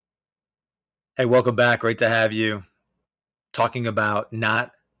Hey, welcome back. Great to have you. Talking about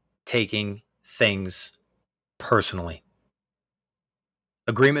not taking things personally.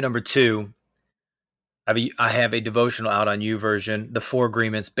 Agreement number two, I have a devotional out on YouVersion, The Four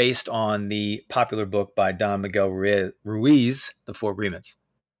Agreements, based on the popular book by Don Miguel Ruiz, The Four Agreements.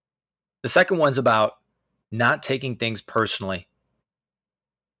 The second one's about not taking things personally.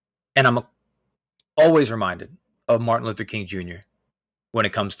 And I'm always reminded of Martin Luther King Jr. when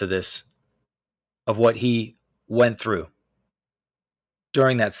it comes to this, of what he went through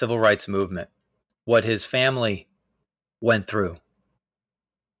during that civil rights movement, what his family went through,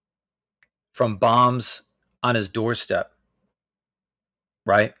 from bombs on his doorstep,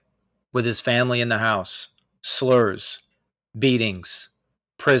 right? With his family in the house, slurs, beatings,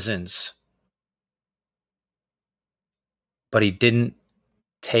 prisons. But he didn't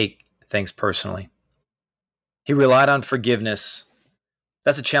take things personally. He relied on forgiveness.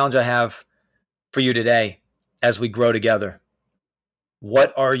 That's a challenge I have for you today as we grow together.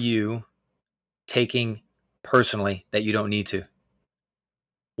 What are you taking personally that you don't need to?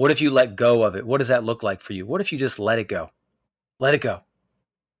 What if you let go of it? What does that look like for you? What if you just let it go? Let it go.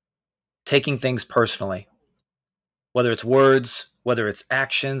 Taking things personally, whether it's words, whether it's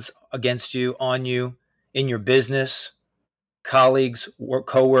actions against you, on you, in your business, colleagues, or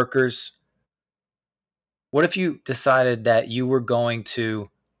coworkers. What if you decided that you were going to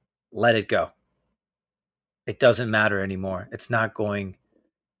let it go? It doesn't matter anymore. It's not going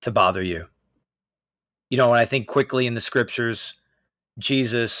to bother you. You know, when I think quickly in the scriptures,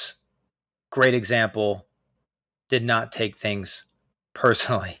 Jesus, great example, did not take things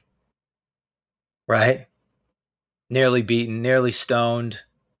personally, right? Nearly beaten, nearly stoned.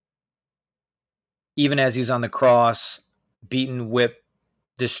 Even as he's on the cross, beaten, whipped,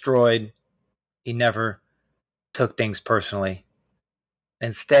 destroyed, he never took things personally.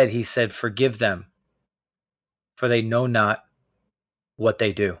 Instead, he said, "Forgive them, for they know not what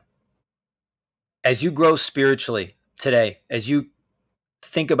they do." As you grow spiritually today, as you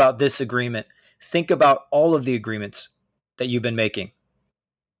think about this agreement, think about all of the agreements that you've been making.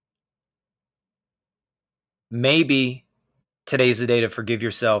 Maybe today's the day to forgive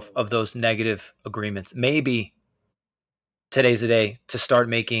yourself of those negative agreements. Maybe today's the day to start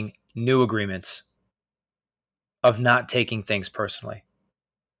making new agreements of not taking things personally.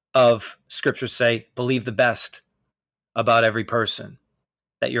 Of scriptures say, believe the best about every person,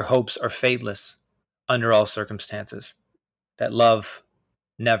 that your hopes are fadeless under all circumstances, that love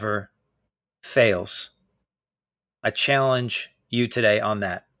never fails. I challenge you today on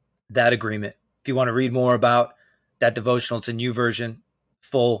that agreement. If you want to read more about that devotional, it's a YouVersion,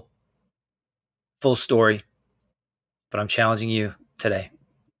 full story. But I'm challenging you today.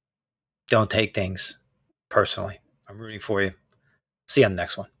 Don't take things personally. I'm rooting for you. See you on the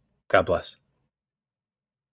next one. God bless.